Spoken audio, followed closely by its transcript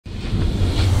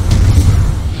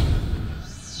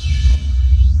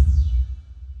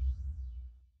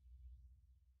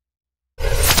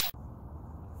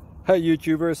Hey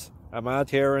YouTubers, I'm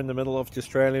out here in the middle of the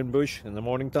Australian bush in the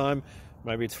morning time.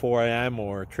 Maybe it's 4 a.m.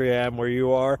 or 3 a.m. where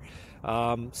you are.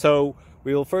 So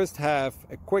we will first have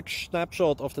a quick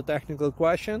snapshot of the technical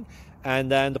question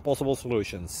and then the possible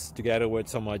solutions, together with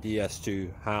some ideas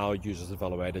to how users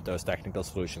evaluated those technical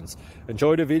solutions.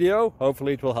 Enjoy the video,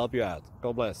 hopefully it will help you out.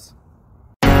 God bless.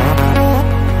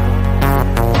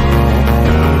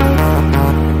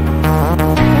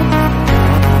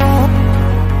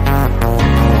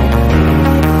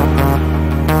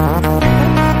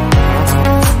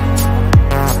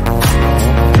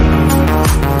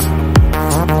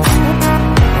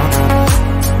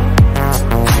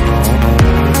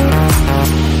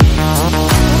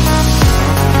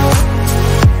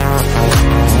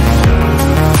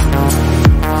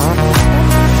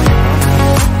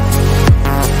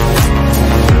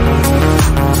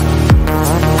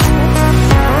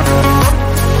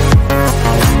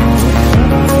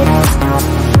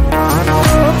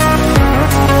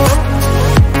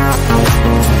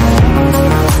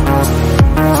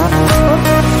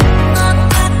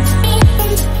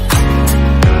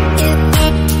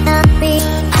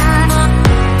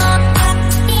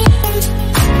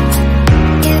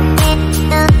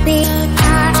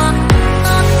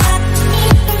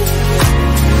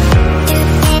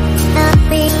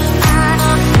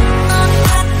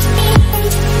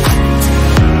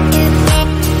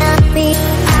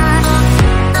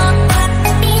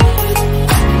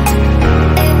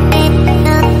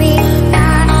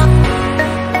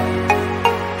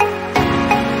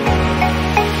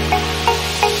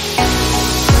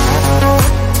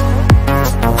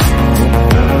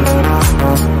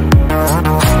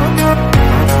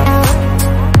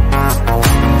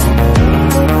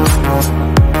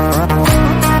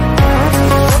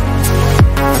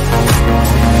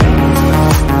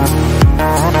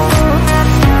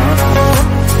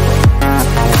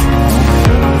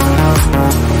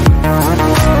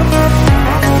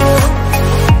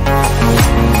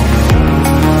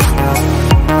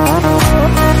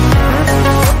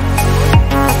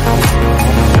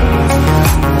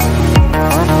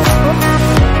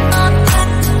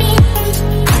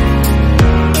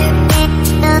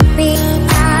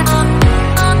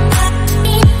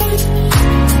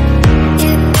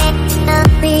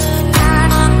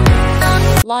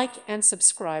 Like and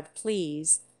subscribe,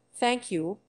 please. Thank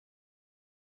you.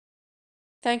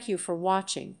 Thank you for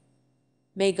watching.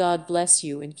 May God bless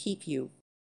you and keep you.